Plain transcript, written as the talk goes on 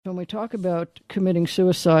When we talk about committing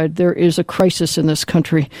suicide, there is a crisis in this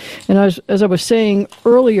country. And as I was saying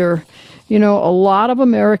earlier, a lot of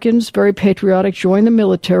Americans, very patriotic, join the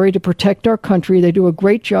military to protect our country. They do a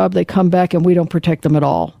great job. They come back and we don't protect them at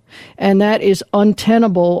all. And that is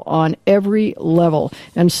untenable on every level.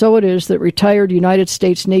 And so it is that retired United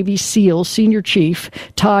States Navy SEAL Senior Chief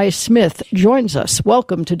Ty Smith joins us.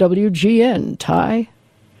 Welcome to WGN, Ty.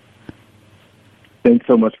 Thanks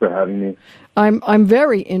so much for having me. I'm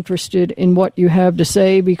very interested in what you have to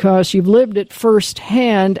say because you've lived it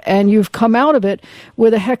firsthand and you've come out of it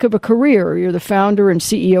with a heck of a career. You're the founder and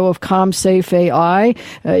CEO of ComSafe AI.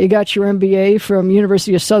 You got your MBA from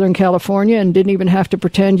University of Southern California and didn't even have to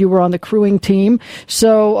pretend you were on the crewing team.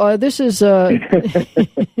 So this is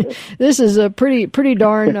this is a pretty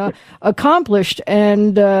darn accomplished.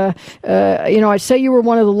 And I'd say you were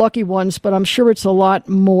one of the lucky ones, but I'm sure it's a lot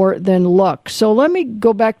more than luck. So let me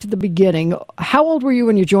go back to the beginning. How old were you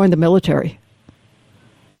when you joined the military?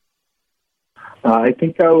 I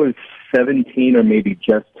think I was 17 or maybe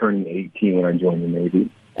just turning 18 when I joined the Navy.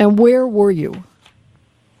 And where were you?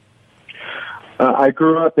 I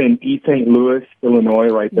grew up in East St. Louis, Illinois,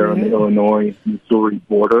 right there on the Illinois-Missouri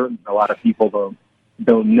border. A lot of people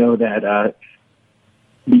don't know that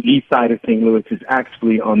the east side of St. Louis is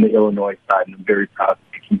actually on the Illinois side, and I'm very proud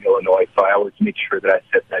to be from Illinois, so I always make sure that I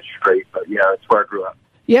set that straight. But yeah, that's where I grew up.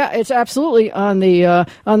 Yeah, it's absolutely on the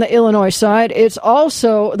Illinois side. It's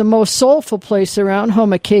also the most soulful place around,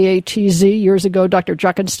 home of KATZ years ago, Dr.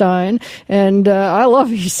 Druckenstein, and I love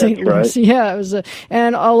East St. Louis. Right. Yeah, it was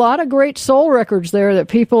and a lot of great soul records there that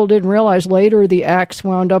people didn't realize. Later, the acts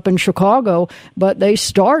wound up in Chicago, but they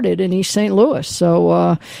started in East St. Louis.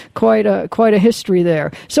 So quite a history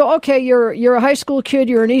there. So okay, you're a high school kid.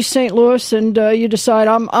 You're in East St. Louis, and you decide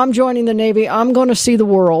I'm joining the Navy. I'm going to see the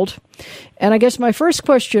world. And I guess my first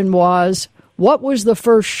question was, what was the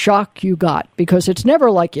first shock you got? Because it's never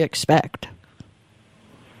like you expect.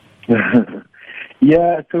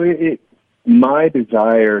 Yeah, so my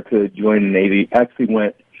desire to join the Navy actually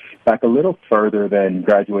went back a little further than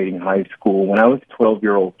graduating high school. When I was a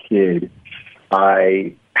 12-year-old kid,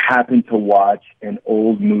 I happened to watch an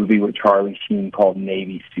old movie with Charlie Sheen called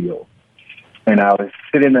Navy SEAL. And I was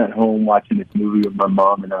sitting at home watching this movie with my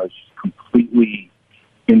mom, and I was just completely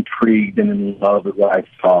intrigued and in love with what I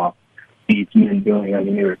saw these men doing. I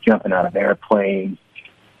mean, they were jumping out of airplanes,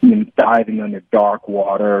 diving under dark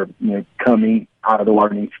water, coming out of the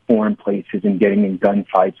water in these foreign places and getting in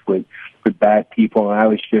gunfights with bad people. And I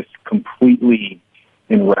was just completely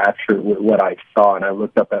enraptured with what I saw. And I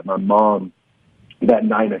looked up at my mom that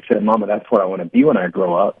night and I said, "Mama, that's what I want to be when I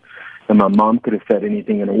grow up." And my mom could have said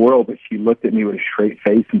anything in the world, but she looked at me with a straight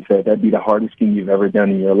face and said, "That'd be the hardest thing you've ever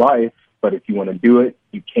done in your life. But if you want to do it,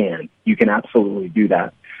 you can. You can absolutely do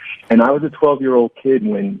that." And I was a 12-year-old kid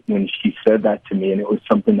when she said that to me, and it was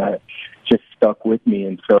something that just stuck with me.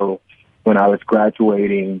 And so when I was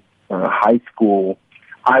graduating high school,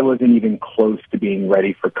 I wasn't even close to being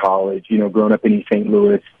ready for college. Growing up in East St.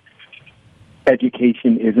 Louis,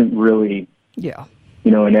 education isn't really,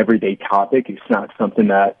 an everyday topic. It's not something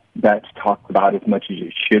that's talked about as much as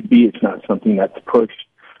it should be. It's not something that's pushed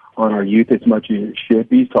on our youth as much as it should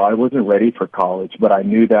be. So I wasn't ready for college, but I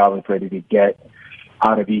knew that I was ready to get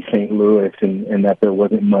out of East St. Louis and that there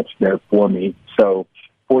wasn't much there for me. So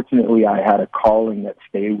fortunately, I had a calling that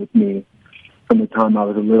stayed with me from the time I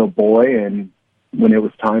was a little boy. And when it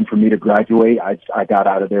was time for me to graduate, I got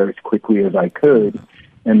out of there as quickly as I could.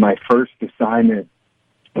 And my first assignment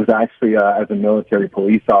was actually as a military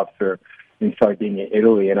police officer in Sardinia,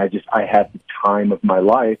 Italy. And I had the time of my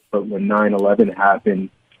life. But when 9/11 happened,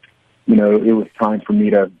 it was time for me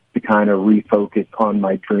to kind of refocus on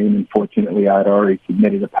my dream. And fortunately, I'd already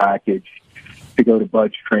submitted a package to go to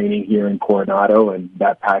BUD/S training here in Coronado, and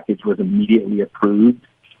that package was immediately approved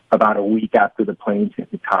about a week after the planes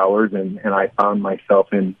hit the towers. And I found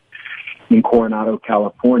myself in Coronado,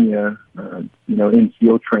 California, in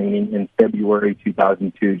SEAL training in February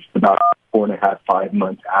 2002, just about 5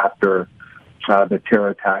 months after the terror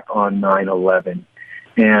attack on 9/11.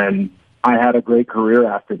 And I had a great career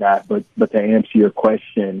after that, but to answer your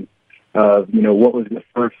question of, what was the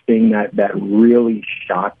first thing that really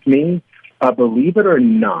shocked me, believe it or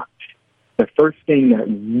not, the first thing that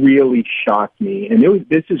really shocked me, and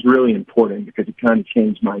this is really important because it kind of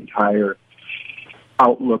changed my entire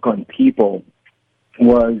outlook on people,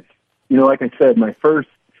 was, like I said, my first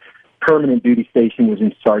permanent duty station was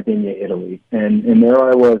in Sardinia, Italy. And there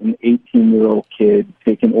I was, an 18-year-old kid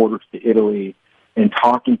taking orders to Italy and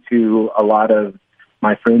talking to a lot of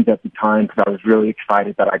my friends at the time because I was really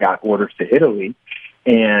excited that I got orders to Italy.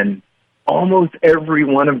 And almost every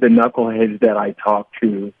one of the knuckleheads that I talked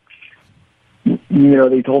to,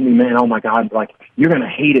 they told me, man, oh my God, like, you're going to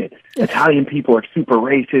hate it. Italian people are super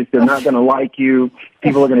racist. They're not going to like you.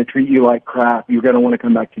 People are going to treat you like crap. You're going to want to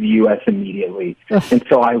come back to the U.S. immediately. And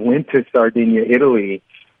so I went to Sardinia, Italy,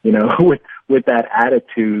 with that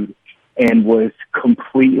attitude, and was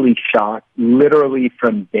completely shocked, literally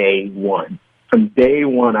from day one. From day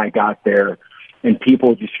one I got there, and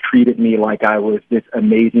people just treated me like I was this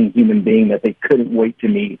amazing human being that they couldn't wait to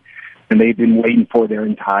meet, and they've been waiting for their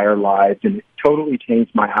entire lives. And it totally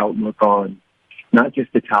changed my outlook on not just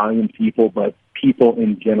Italian people, but people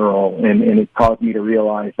in general. And it caused me to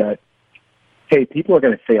realize that, hey, people are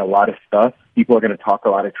going to say a lot of stuff. People are going to talk a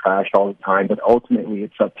lot of trash all the time, but ultimately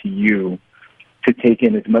it's up to you to take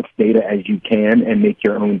in as much data as you can and make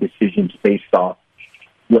your own decisions based off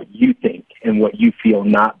what you think and what you feel,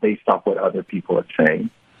 not based off what other people are saying.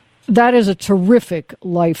 That is a terrific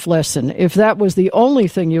life lesson. If that was the only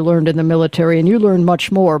thing you learned in the military, and you learned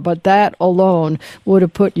much more, but that alone would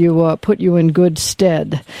have put you in good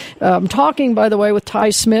stead. I'm talking, by the way, with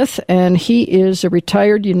Ty Smith, and he is a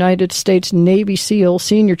retired United States Navy SEAL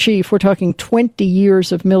senior chief. We're talking 20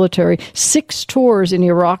 years of military, 6 tours in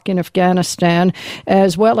Iraq and Afghanistan,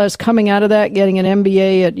 as well as coming out of that, getting an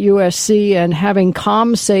MBA at USC and having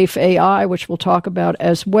ComSafe AI, which we'll talk about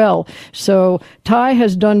as well. So Ty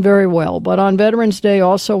has done very well, but on Veterans Day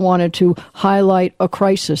also wanted to highlight a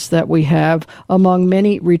crisis that we have among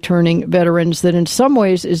many returning veterans that in some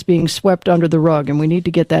ways is being swept under the rug, and we need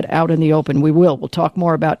to get that out in the open. We will. We'll talk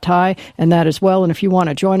more about Ty and that as well, and if you want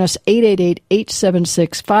to join us,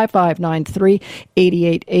 888-876-5593,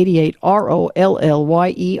 8888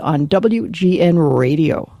 ROLLYE on WGN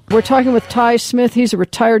Radio. We're talking with Ty Smith. He's a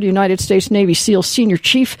retired United States Navy SEAL senior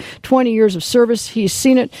chief, 20 years of service. He's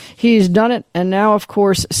seen it, he's done it, and now, of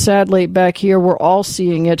course, sadly, back here, we're all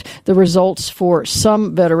seeing it, the results for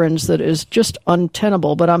some veterans that is just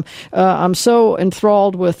untenable. But I'm so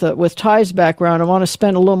enthralled with Ty's background, I want to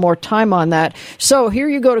spend a little more time on that. So here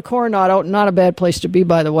you go to Coronado, not a bad place to be,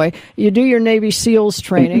 by the way. You do your Navy SEALs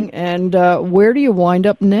training, and where do you wind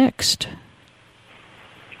up next?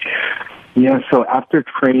 Yeah, so after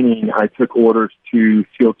training, I took orders to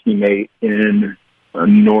SEAL Team 8 in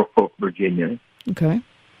Norfolk, Virginia. Okay.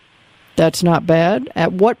 That's not bad.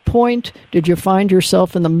 At what point did you find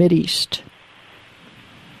yourself in the Mideast?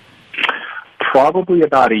 Probably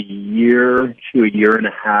about a year to a year and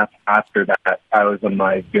a half after that, I was on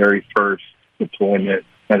my very first deployment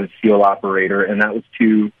as a SEAL operator, and that was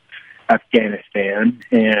to Afghanistan.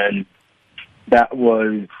 And that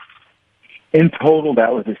was... in total,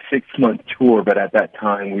 that was a 6-month tour, but at that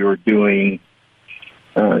time we were doing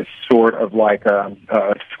sort of like a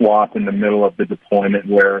swap in the middle of the deployment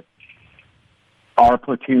where our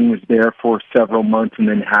platoon was there for several months, and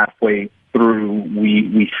then halfway through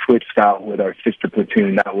we switched out with our sister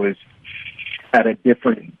platoon that was at a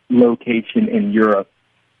different location in Europe.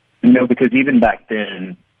 Because even back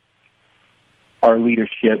then, our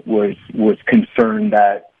leadership was concerned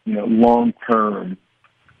that, long-term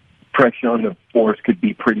pressure on the force could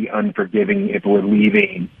be pretty unforgiving if we're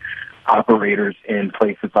leaving operators in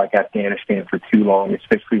places like Afghanistan for too long,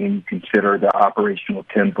 especially when you consider the operational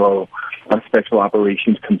tempo of Special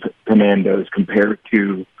Operations Commandos compared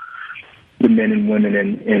to the men and women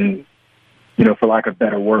in, for lack of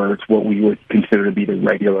better words, what we would consider to be the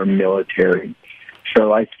regular military.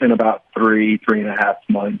 So I spent about 3.5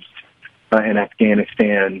 months in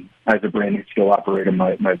Afghanistan as a brand new SEAL operator,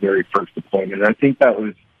 my very first deployment. And I think that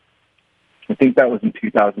was in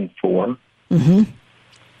 2004. Mm-hmm.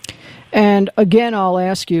 And again, I'll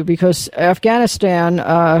ask you, because Afghanistan,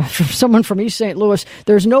 for someone from East St. Louis,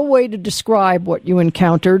 there's no way to describe what you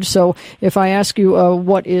encountered. So if I ask you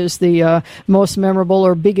what is the most memorable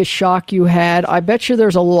or biggest shock you had, I bet you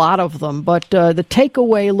there's a lot of them. But the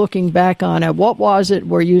takeaway looking back on it, what was it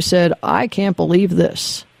where you said, I can't believe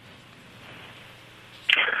this?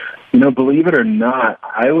 Believe it or not,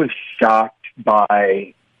 I was shocked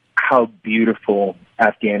by how beautiful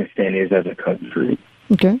Afghanistan is as a country.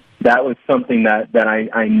 Okay. That was something that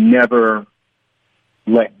I never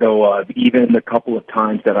let go of. Even the couple of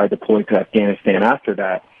times that I deployed to Afghanistan after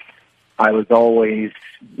that, I was always,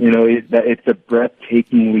 it's a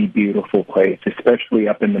breathtakingly beautiful place, especially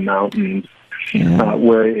up in the mountains,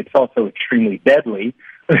 where it's also extremely deadly,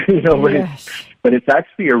 Yes. but it's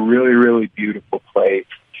actually a really, really beautiful place.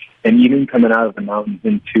 And even coming out of the mountains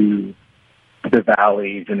into the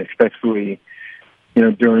valleys, and especially,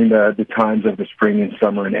 during the times of the spring and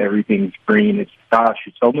summer and everything's green, it's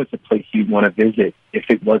almost a place you'd want to visit if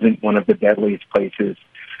it wasn't one of the deadliest places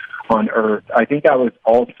on Earth. I think I was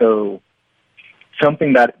also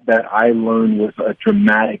something that I learned was a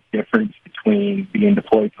dramatic difference between being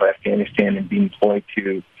deployed to Afghanistan and being deployed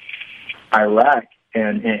to Iraq.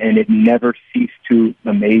 And it never ceased to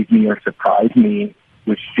amaze me or surprise me,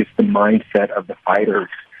 was just the mindset of the fighters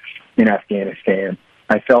in Afghanistan.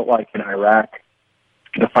 I felt like in Iraq,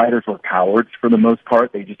 the fighters were cowards for the most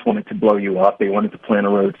part. They just wanted to blow you up. They wanted to plant a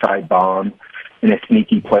roadside bomb in a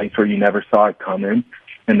sneaky place where you never saw it coming.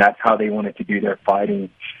 And that's how they wanted to do their fighting.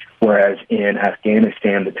 Whereas in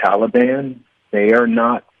Afghanistan, the Taliban, they are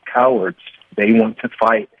not cowards. They want to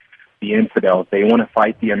fight the infidels. They want to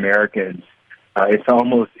fight the Americans. It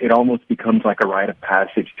almost becomes like a rite of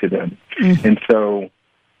passage to them. Mm-hmm. And so,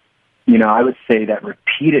 I would say that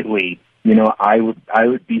repeatedly, I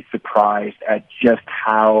would be surprised at just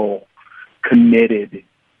how committed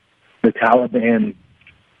the Taliban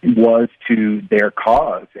was to their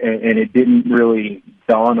cause. And it didn't really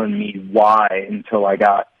dawn on me why until I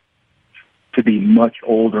got to be much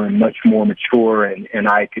older and much more mature, and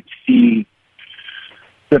I could see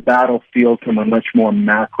the battlefield from a much more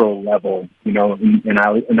macro level, and I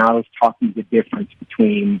was talking the difference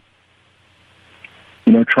between,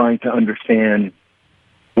 trying to understand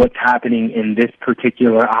what's happening in this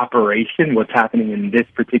particular operation, what's happening in this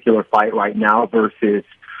particular fight right now versus,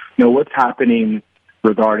 what's happening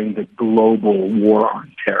regarding the global war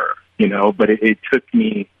on terror, but it took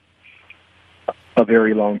me a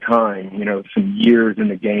very long time, some years in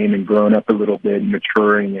the game and growing up a little bit,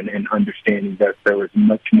 maturing and understanding that there was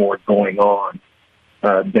much more going on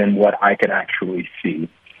than what I could actually see.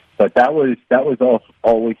 But that was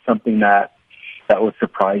always something that was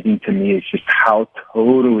surprising to me, is just how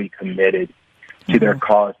totally committed to their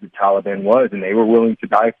cause the Taliban was, and they were willing to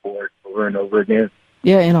die for it over and over again.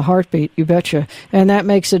 Yeah, in a heartbeat, you betcha. And that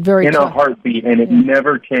makes it very... In a heartbeat, and it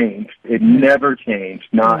never changed. It never changed,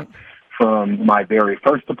 not from my very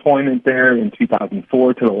first deployment there in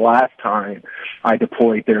 2004 to the last time I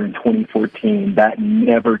deployed there in 2014. That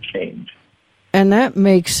never changed. And that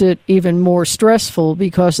makes it even more stressful,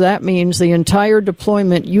 because that means the entire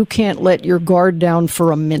deployment, you can't let your guard down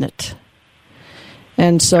for a minute.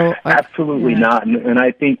 And so... Absolutely not. And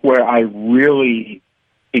I think where I really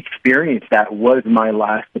experienced that was my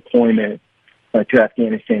last deployment to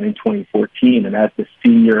Afghanistan in 2014. And as the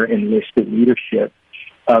senior enlisted leadership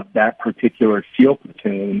of that particular SEAL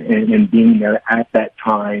platoon, and being there at that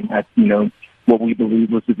time, at what we believe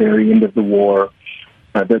was the very end of the war,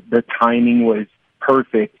 the timing was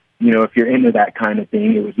perfect. If you're into that kind of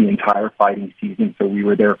thing, it was the entire fighting season, so we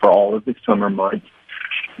were there for all of the summer months.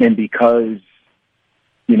 And because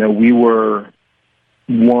we were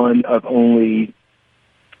one of only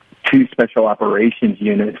 2 special operations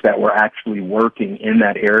units that were actually working in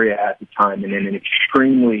that area at the time, and in an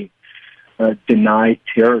extremely denied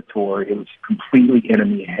territory. It was completely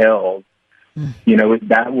enemy held.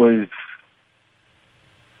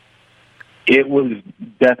 It was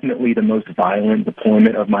definitely the most violent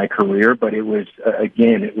deployment of my career, but it was,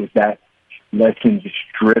 again, it was that lesson just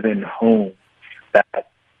driven home that,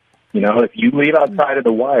 if you leave outside of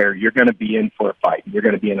the wire, you're going to be in for a fight. You're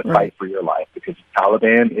going to be in a fight for your life, because the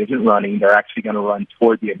Taliban isn't running. They're actually going to run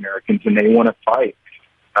toward the Americans, and they want to fight.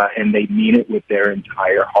 And they mean it with their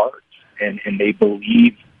entire hearts. And they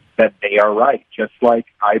believe that they are right, just like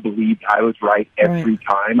I believed I was right every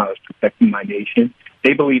time I was protecting my nation.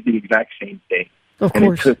 They believe the exact same thing. Of and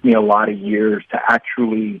course. It took me a lot of years to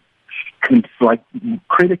actually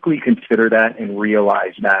critically consider that and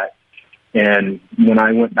realize that. And when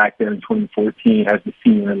I went back there in 2014 as the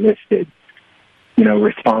senior enlisted,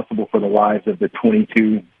 responsible for the lives of the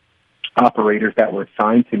 22 operators that were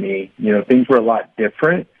assigned to me, things were a lot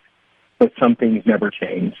different, but some things never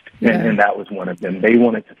changed. And that was one of them. They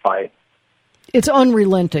wanted to fight. It's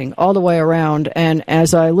unrelenting all the way around, and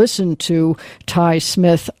as I listen to Ty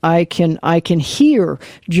Smith, I can hear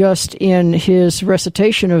just in his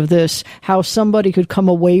recitation of this how somebody could come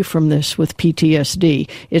away from this with PTSD.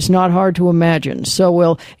 It's not hard to imagine. So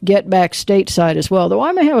we'll get back stateside as well, though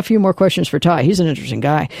I may have a few more questions for Ty. He's an interesting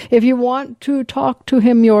guy. If you want to talk to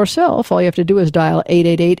him yourself, all you have to do is dial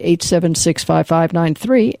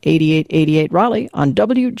 888-876-5593, 8888 Raleigh on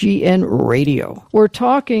WGN Radio. We're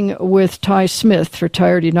talking with Ty Smith,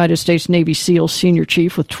 retired United States Navy SEAL Senior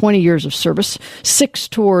Chief with 20 years of service, 6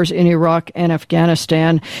 tours in Iraq and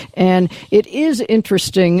Afghanistan. And it is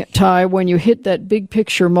interesting, Ty, when you hit that big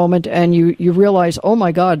picture moment and you realize, oh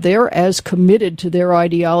my God, they're as committed to their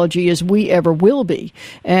ideology as we ever will be.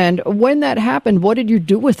 And when that happened, what did you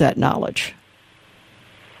do with that knowledge?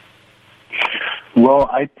 Well,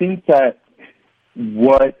 I think that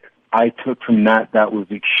what I took from that was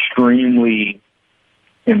extremely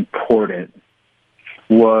important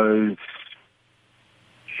was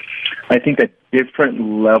I think, a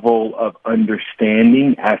different level of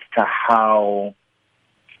understanding as to how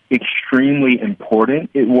extremely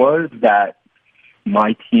important it was that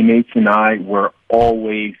my teammates and I were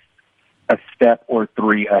always a step or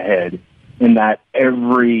three ahead, and that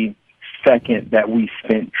every second that we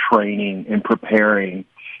spent training and preparing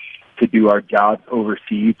to do our jobs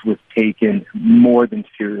overseas was taken more than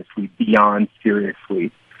seriously, beyond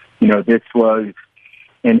seriously. You know, this was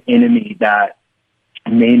an enemy that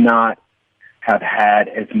may not have had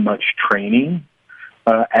as much training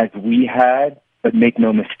as we had, but make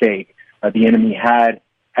no mistake, the enemy had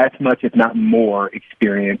as much, if not more,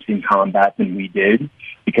 experience in combat than we did,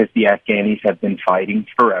 because the Afghanis have been fighting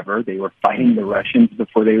forever. They were fighting the Russians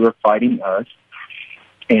before they were fighting us,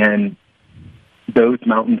 and those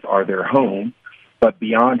mountains are their home. But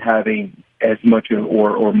beyond having as much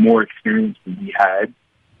or more experience than we had,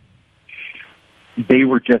 they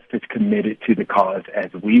were just as committed to the cause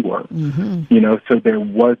as we were. Mm-hmm. You know, so there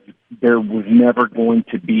was never going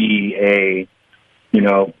to be a, you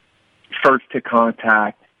know, first to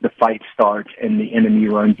contact, the fight starts, and the enemy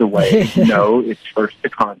runs away. No, it's first to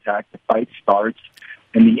contact, the fight starts,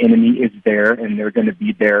 and the enemy is there, and they're going to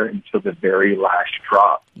be there until the very last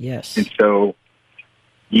drop. Yes. And so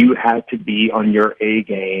you had to be on your A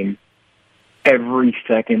game every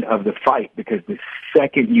second of the fight, because the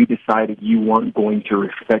second you decided you weren't going to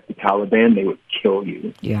respect the Taliban, they would kill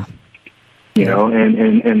you. Yeah. You know,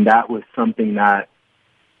 and that was something that,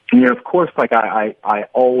 you know, of course, like I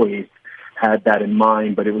always had that in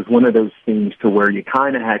mind, but it was one of those things to where you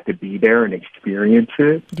kind of had to be there and experience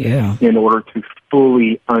it in order to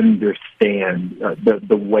fully understand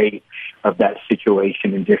the weight of that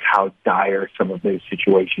situation and just how dire some of those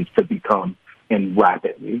situations could become, and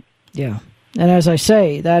rapidly. Yeah. And as I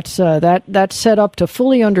say, that's set up to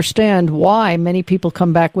fully understand why many people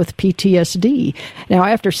come back with PTSD. Now,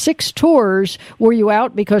 after 6 tours, were you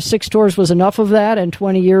out because 6 tours was enough of that and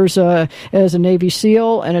 20 years as a Navy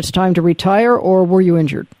SEAL and it's time to retire, or were you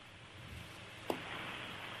injured?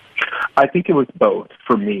 I think it was both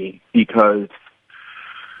for me, because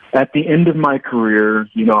at the end of my career,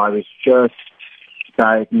 you know, I was just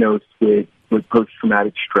diagnosed with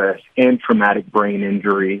post-traumatic stress and traumatic brain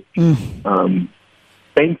injury.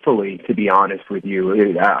 Thankfully, to be honest with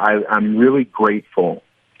you, I'm really grateful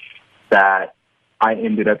that I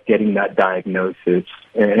ended up getting that diagnosis.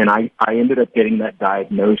 And I ended up getting that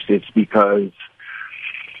diagnosis because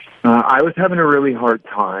I was having a really hard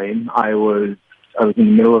time. I was in the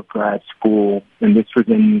middle of grad school, and this was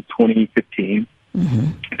in 2015,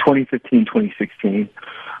 2016.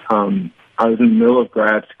 I was in the middle of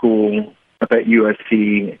grad school up at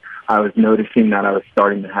USC. I was noticing that I was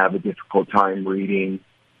starting to have a difficult time reading.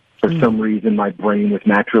 For some reason, my brain was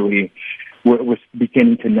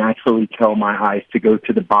beginning to naturally tell my eyes to go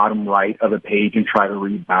to the bottom right of a page and try to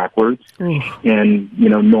read backwards. And, you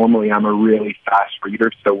know, normally I'm a really fast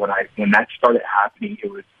reader, so when that started happening, it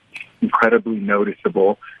was incredibly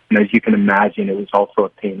noticeable. And as you can imagine, it was also a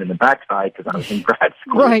pain in the backside because I was in grad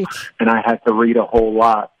school, and I had to read a whole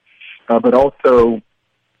lot. But also,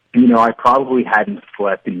 you know, I probably hadn't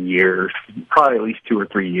slept in years, probably at least 2 or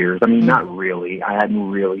 3 years. I mean, not really. I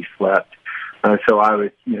hadn't really slept. So I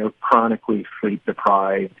was, you know, chronically sleep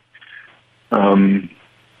deprived. I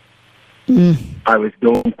was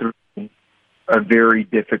going through a very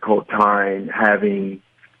difficult time, had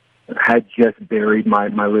just buried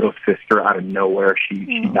my little sister out of nowhere.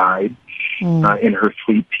 She died in her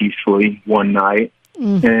sleep peacefully one night.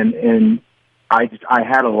 And I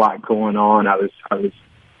had a lot going on. I was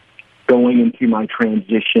going into my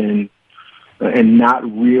transition and not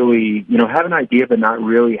really, you know, have an idea, but not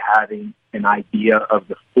really having an idea of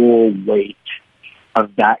the full weight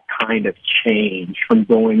of that kind of change, from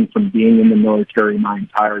being in the military my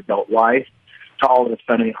entire adult life to all of a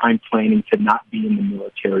sudden I'm planning to not be in the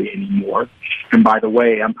military anymore. And by the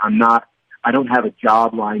way, I don't have a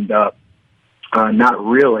job lined up. Not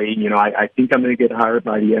really. You know, I think I'm going to get hired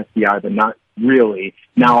by the FBI, but not really.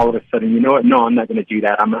 Now all of a sudden, you know what? No, I'm not going to do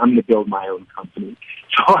that. I'm going to build my own company.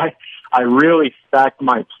 So I really stacked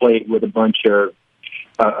my plate with a bunch of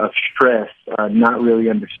stress, not really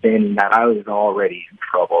understanding that I was already in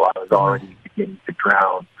trouble. I was already beginning to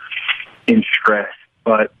drown in stress.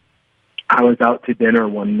 But I was out to dinner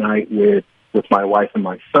one night with my wife and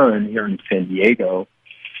my son here in San Diego,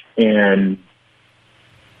 and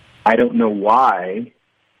I don't know why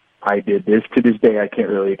I did this. To this day, I can't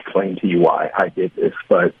really explain to you why I did this,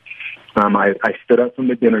 but I stood up from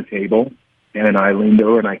the dinner table, and I leaned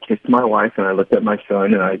over and I kissed my wife, and I looked at my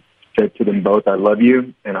son, and I said to them both, I love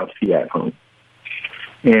you, and I'll see you at home.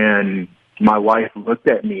 And my wife looked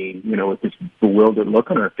at me, with this bewildered look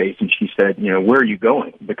on her face, and she said, where are you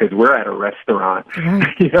going? Because we're at a restaurant,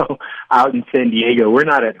 right. out in San Diego. We're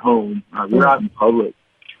not at home. We're out in public.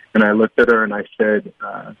 And I looked at her and I said,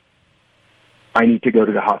 I need to go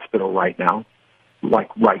to the hospital right now, like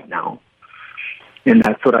right now. And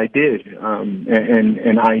that's what I did.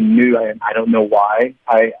 And I knew, I don't know why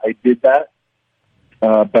I did that,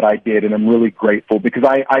 but I did. And I'm really grateful because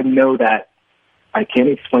I know that I can't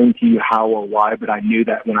explain to you how or why, but I knew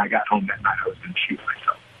that when I got home that night I was going to shoot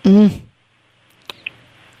myself. Mm.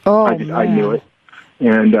 Oh, I knew it.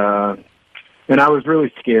 And I was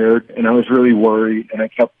really scared and I was really worried. And I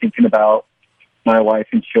kept thinking about my wife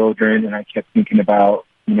and children. And I kept thinking about,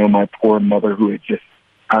 my poor mother who had just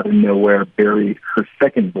out of nowhere buried her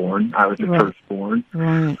second-born. I was the firstborn.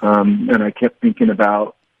 Right. And I kept thinking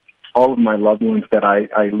about all of my loved ones that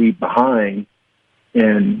I leave behind.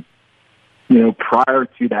 And, prior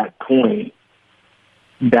to that point,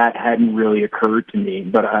 that hadn't really occurred to me.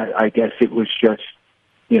 But I guess it was just,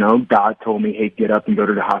 God told me, hey, get up and go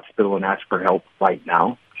to the hospital and ask for help right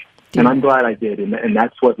now. Yeah. And I'm glad I did. And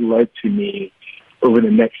that's what led to me over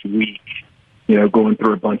the next week, going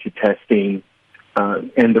through a bunch of testing.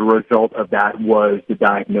 And the result of that was the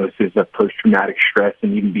diagnosis of post-traumatic stress.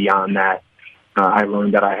 And even beyond that, I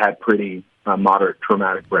learned that I had pretty moderate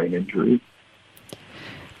traumatic brain injury.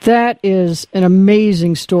 That is an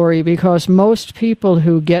amazing story because most people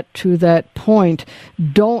who get to that point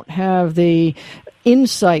don't have the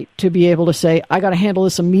insight to be able to say, I got to handle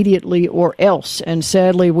this immediately or else. And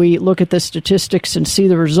sadly, we look at the statistics and see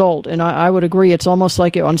the result. And I would agree, it's almost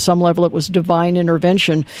like on some level it was divine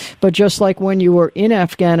intervention. But just like when you were in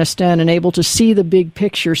Afghanistan and able to see the big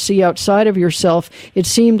picture, see outside of yourself, it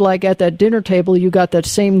seemed like at that dinner table you got that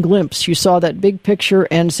same glimpse. You saw that big picture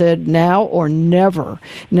and said, now or never.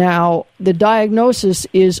 Now, the diagnosis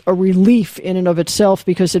is a relief in and of itself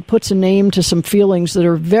because it puts a name to some feelings that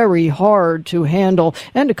are very hard to handle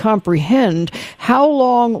and to comprehend. How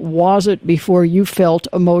long was it before you felt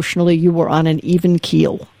emotionally you were on an even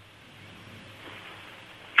keel?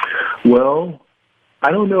 Well,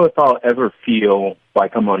 I don't know if I'll ever feel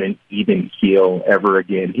like I'm on an even keel ever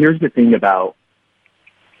again. Here's the thing about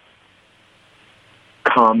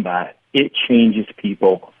combat. It changes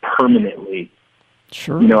people permanently.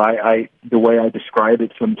 Sure. The way I describe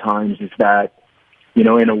it sometimes is that, in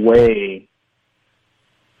a way,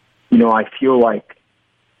 I feel like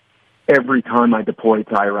every time I deployed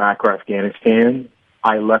to Iraq or Afghanistan,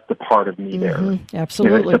 I left a part of me there.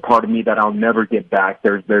 Absolutely. It's a part of me that I'll never get back.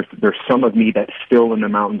 There's some of me that's still in the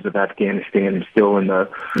mountains of Afghanistan and still in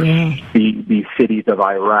the cities of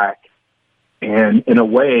Iraq. And in a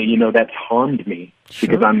way, that's harmed me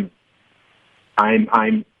because I'm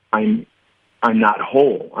not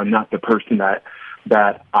whole. I'm not the person that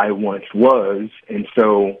I once was. And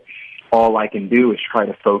so all I can do is try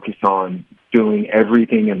to focus on doing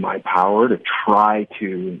everything in my power to try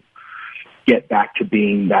to get back to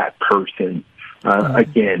being that person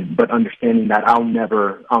again, but understanding that I'll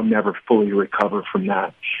never fully recover from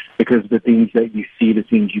that because the things that you see, the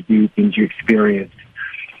things you do, things you experience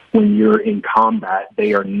when you're in combat,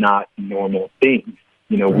 they are not normal things.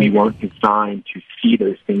 We weren't designed to see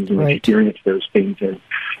those things and experience those things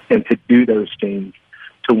and to do those things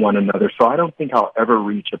to one another. So I don't think I'll ever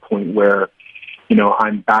reach a point where,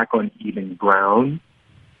 I'm back on even ground.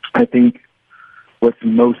 I think what's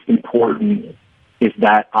most important is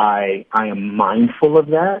that I am mindful of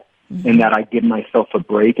that and that I give myself a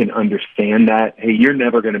break and understand that, hey, you're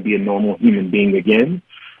never going to be a normal human being again.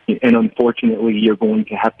 And unfortunately, you're going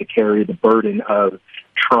to have to carry the burden of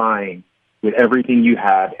trying with everything you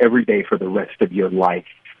have every day for the rest of your life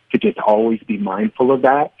to just always be mindful of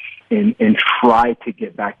that and try to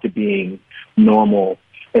get back to being normal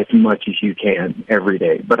as much as you can every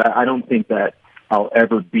day. But I don't think that I'll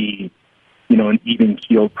ever be, an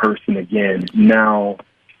even-keeled person again. Now,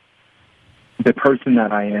 the person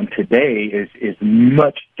that I am today is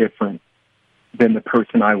much different than the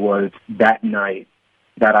person I was that night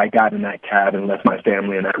that I got in that cab and left my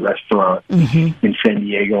family in that restaurant in San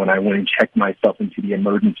Diego, and I went and checked myself into the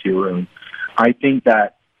emergency room. I think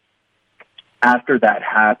that after that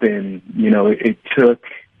happened, it took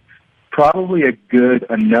probably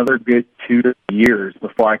another good 2 to 3 years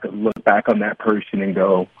before I could look back on that person and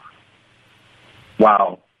go,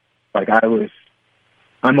 wow, like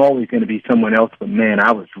I'm always going to be someone else, but man,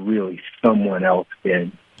 I was really someone else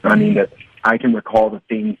then. I mean, that I can recall the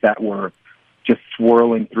things that were just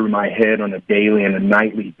swirling through my head on a daily and a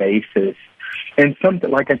nightly basis. And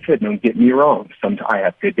something, like I said, don't get me wrong. Sometimes I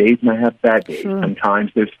have good days and I have bad days. Sure.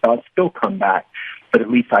 Sometimes those thoughts still come back, but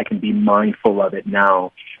at least I can be mindful of it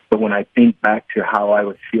now But when I think back to how I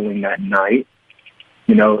was feeling that night,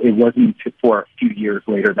 you know, it wasn't for a few years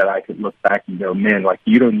later that I could look back and go, man, like,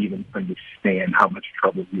 you don't even understand how much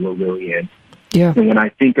trouble you were really in. Yeah. And when I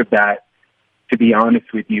think of that, to be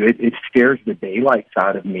honest with you, it scares the daylights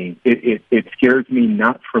out of me. It scares me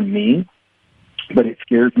not for me, but it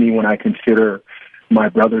scares me when I consider my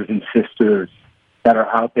brothers and sisters that are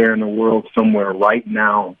out there in the world somewhere right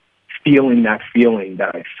now feeling that feeling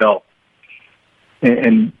that I felt,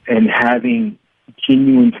 and having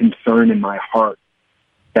genuine concern in my heart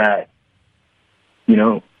that, you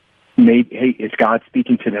know, maybe, hey, is God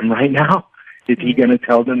speaking to them right now? Is he going to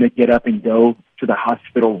tell them to get up and go to the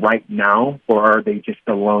hospital right now, or are they just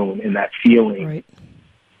alone in that feeling, right,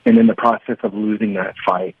 and in the process of losing that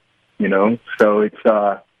fight, you know? So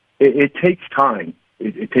it takes time.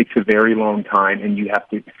 It takes a very long time, and you have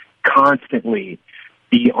to constantly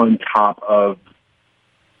be on top of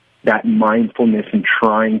that mindfulness and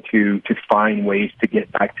trying to find ways to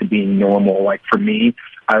get back to being normal. Like for me,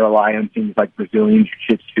 I rely on things like Brazilian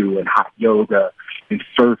Jiu-Jitsu and hot yoga and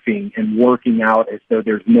surfing and working out as though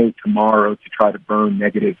there's no tomorrow to try to burn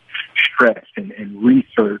negative stress, and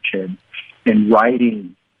research and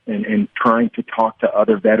writing and trying to talk to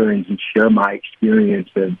other veterans and share my experience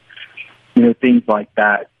and, you know, things like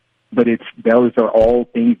that. But those are all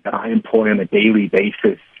things that I employ on a daily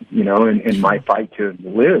basis, you know, in my fight to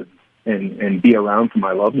live and be around for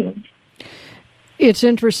my loved ones. It's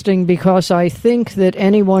interesting because I think that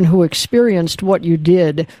anyone who experienced what you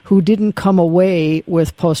did, who didn't come away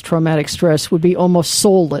with post-traumatic stress, would be almost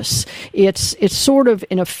soulless. It's sort of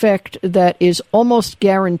an effect that is almost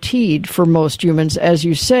guaranteed for most humans. As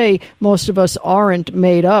you say, most of us aren't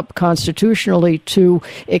made up constitutionally to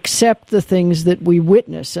accept the things that we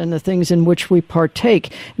witness and the things in which we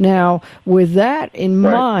partake. Now, with that in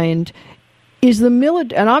mind, is the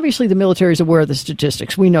military, and obviously the military is aware of the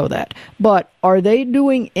statistics, we know that, but are they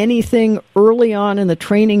doing anything early on in the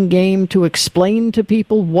training game to explain to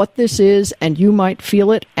people what this is, and you might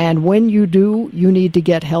feel it, and when you do, you need to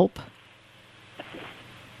get help?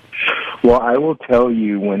 Well, I will tell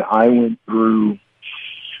you, when I went through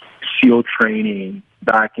SEAL training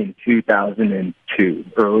back in 2002,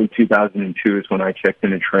 early 2002 is when I checked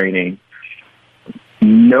into training,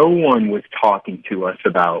 no one was talking to us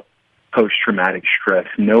about post-traumatic stress.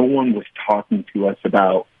 No one was talking to us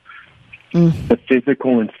about the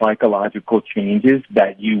physical and psychological changes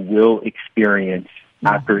that you will experience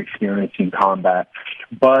after experiencing combat.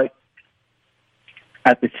 But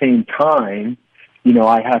at the same time, you know,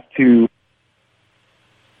 I have to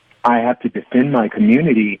defend my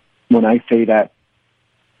community when I say that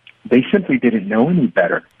they simply didn't know any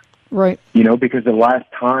better. Right. You know, because the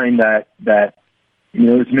last time that you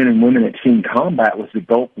know, those men and women that seen combat was the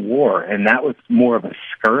Gulf War, and that was more of a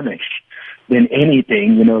skirmish than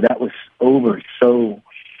anything. You know, that was over so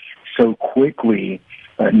quickly.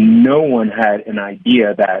 No one had an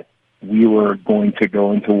idea that we were going to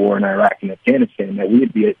go into war in Iraq and Afghanistan, that we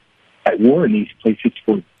would be at war in these places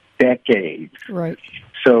for decades. Right.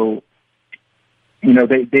 So, you know,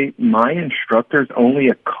 my instructors, only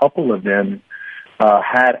a couple of them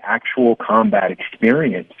had actual combat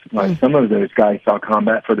experience. Like some of those guys saw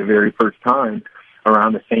combat for the very first time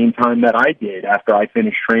around the same time that I did, after I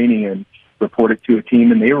finished training and reported to a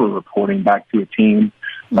team, and they were reporting back to a team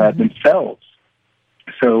themselves.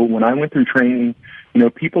 So when I went through training, you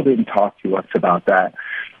know, people didn't talk to us about that.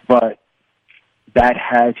 But that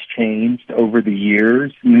has changed over the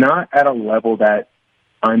years, not at a level that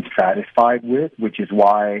I'm satisfied with, which is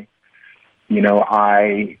why, you know,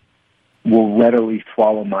 I will readily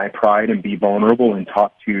swallow my pride and be vulnerable and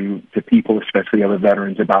talk to people, especially other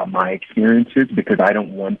veterans, about my experiences, because I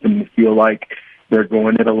don't want them to feel like they're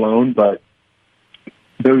going it alone. But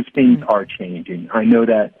those things are changing. I know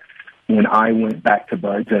that when I went back to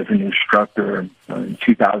BUD/S as an instructor in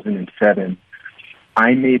 2007,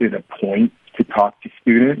 I made it a point to talk to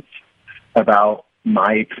students about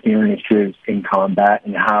my experiences in combat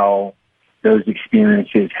and how those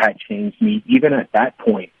experiences had changed me, even at that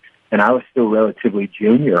point. And I was still relatively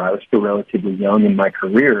junior. I was still relatively young in my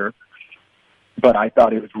career. But I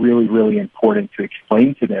thought it was really, really important to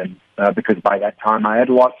explain to them because by that time I had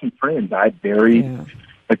lost some friends. I had buried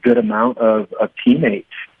a good amount of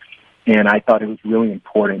teammates. And I thought it was really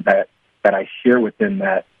important that I share with them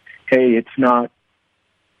that, hey, it's not,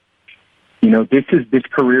 you know, this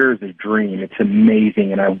career is a dream. It's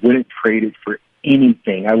amazing. And I wouldn't trade it for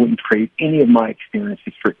anything. I wouldn't trade any of my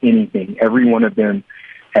experiences for anything. Every one of them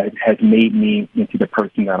has made me into the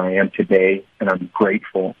person that I am today, and I'm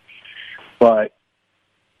grateful. But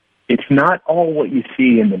it's not all what you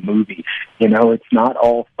see in the movies. You know, it's not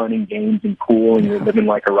all fun and games and cool and you're living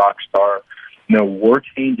like a rock star. No, war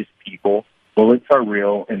changes people. Bullets are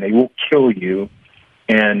real and they will kill you.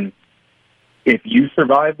 And if you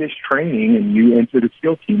survive this training and you enter the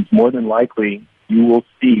SEAL teams, more than likely you will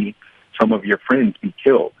see some of your friends be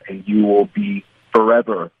killed and you will be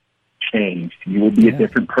forever changed. You will be a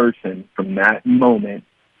different person from that moment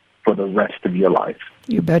for the rest of your life.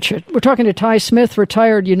 You betcha. We're talking to Ty Smith,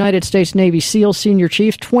 retired United States Navy SEAL Senior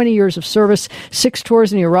Chief, 20 years of service, 6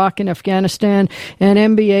 tours in Iraq and Afghanistan, an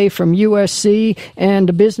MBA from USC, and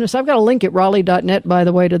a business. I've got a link at Raleigh.net, by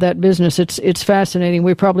the way, to that business. It's fascinating.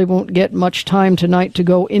 We probably won't get much time tonight to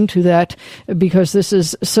go into that because this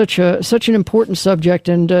is such an important subject.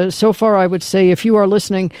 And so far, I would say if you are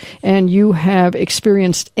listening and you have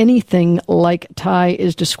experienced anything like Ty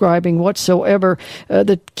is describing whatsoever,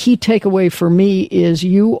 the key takeaway for me is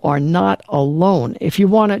you are not alone. If you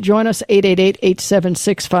want to join us,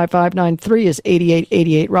 888-876-5593 is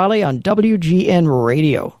 8888 Raleigh on WGN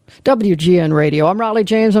Radio. WGN Radio. I'm Raleigh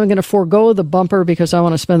James. I'm going to forego the bumper because I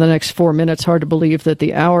want to spend the next 4 minutes. Hard to believe that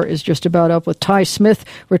the hour is just about up with Ty Smith,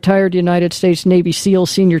 retired United States Navy SEAL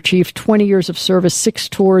Senior Chief, 20 years of service, 6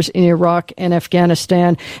 tours in Iraq and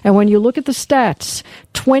Afghanistan. And when you look at the stats,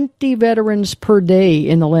 20 veterans per day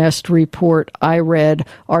in the last report I read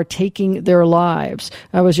are taking their lives.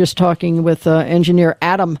 I was just talking with engineer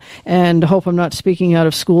Adam, and hope I'm not speaking out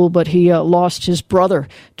of school, but he lost his brother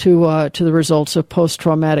to the results of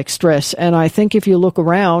post-traumatic stress. And I think if you look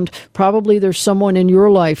around, probably there's someone in your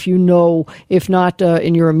life you know, if not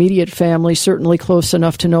in your immediate family, certainly close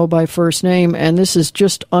enough to know by first name. And this is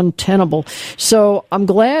just untenable. So I'm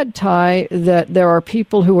glad, Ty, that there are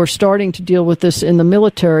people who are starting to deal with this in the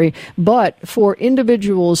military. But for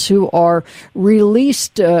individuals who are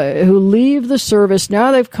released, who leave the service,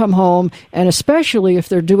 now they've come home, and especially if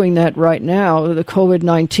they're doing that right now, the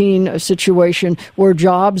COVID-19 situation where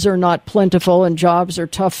jobs are not plentiful and jobs are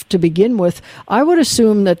tough to begin with, I would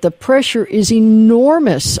assume that the pressure is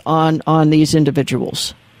enormous on these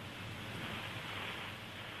individuals.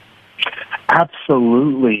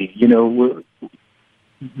 Absolutely. You know,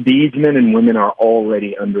 these men and women are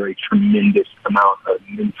already under a tremendous amount of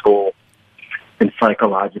mental and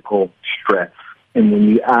psychological stress. And when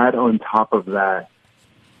you add on top of that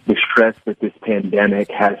the stress that this pandemic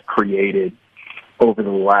has created over the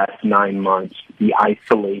last 9 months, the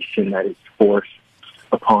isolation that is forced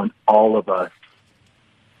upon all of us.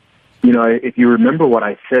 You know, if you remember what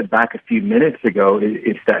I said back a few minutes ago,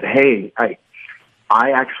 it's that, hey,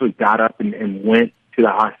 I actually got up and went to the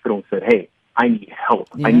hospital and said, hey, I need help.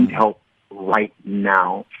 Yeah. I need help right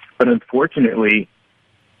now. But unfortunately,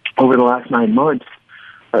 over the last 9 months,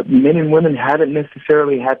 men and women haven't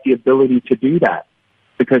necessarily had the ability to do that,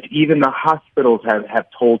 because even the hospitals have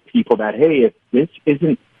told people that, hey, if this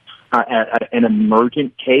isn't an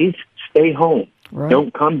emergent case, stay home. Right.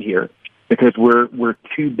 Don't come here because we're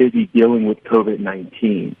too busy dealing with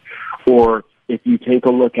COVID-19. Or if you take a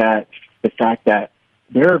look at the fact that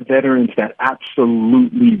there are veterans that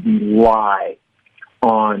absolutely rely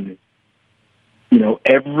on, you know,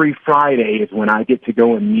 every Friday is when I get to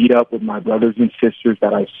go and meet up with my brothers and sisters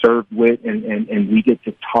that I served with, and we get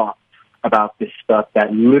to talk about this stuff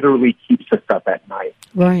that literally keeps us up at night.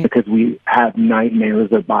 Right. Because we have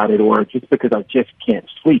nightmares about it, or just because I just can't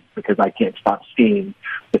sleep because I can't stop seeing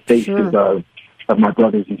the faces of my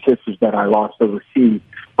brothers and sisters that I lost overseas.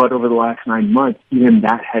 But over the last 9 months, even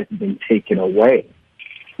that has been taken away.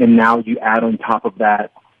 And now you add on top of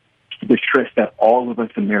that the stress that all of us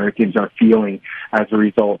Americans are feeling as a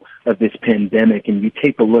result of this pandemic. And you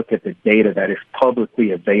take a look at the data that is publicly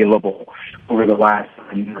available over the last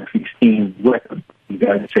 9 months. We've seen record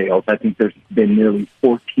gun sales. I think there's been nearly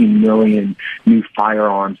 14 million new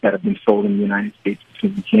firearms that have been sold in the United States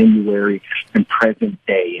between January and present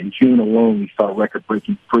day. In June alone, we saw a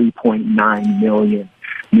record-breaking 3.9 million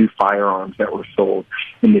new firearms that were sold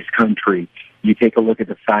in this country. You take a look at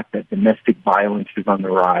the fact that domestic violence is on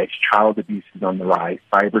the rise, child abuse is on the rise,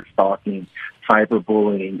 cyber stalking,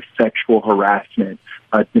 cyberbullying, sexual harassment,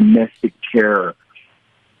 domestic terror.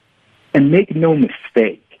 And make no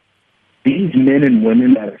mistake, these men and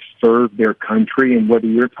women that have served their country, and whether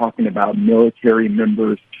you're talking about military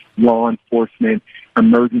members, law enforcement,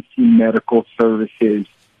 emergency medical services,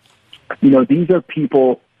 you know, these are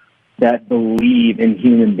people that believe in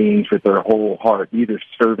human beings with their whole heart. These are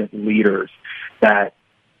servant leaders that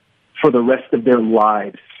for the rest of their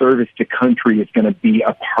lives, service to country is going to be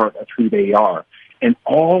a part of who they are. And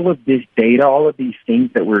all of this data, all of these things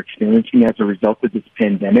that we're experiencing as a result of this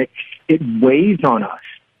pandemic, it weighs on us.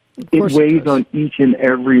 It weighs on each and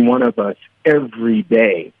every one of us every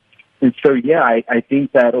day. And so, yeah, I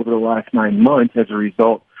think that over the last 9 months, as a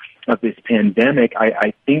result of this pandemic,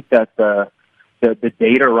 I think that the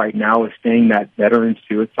data right now is saying that veteran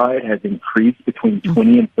suicide has increased between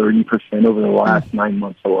 20 and 30% over the last 9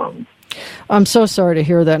 months alone. I'm so sorry to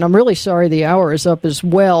hear that, and I'm really sorry the hour is up as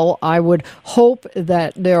well. I would hope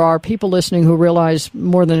that there are people listening who realize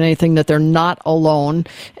more than anything that they're not alone,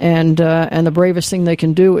 and the bravest thing they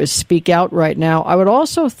can do is speak out right now. I would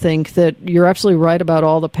also think that you're absolutely right about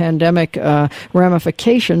all the pandemic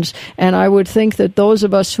ramifications, and I would think that those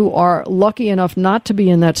of us who are lucky enough not to be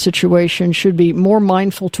in that situation should be more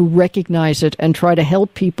mindful to recognize it and try to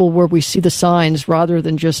help people where we see the signs rather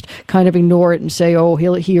than just kind of ignore it and say, oh,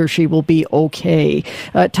 he or she will be okay.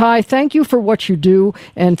 Ty, thank you for what you do,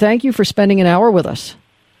 and thank you for spending an hour with us.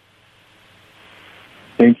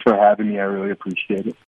 Thanks for having me. I really appreciate it.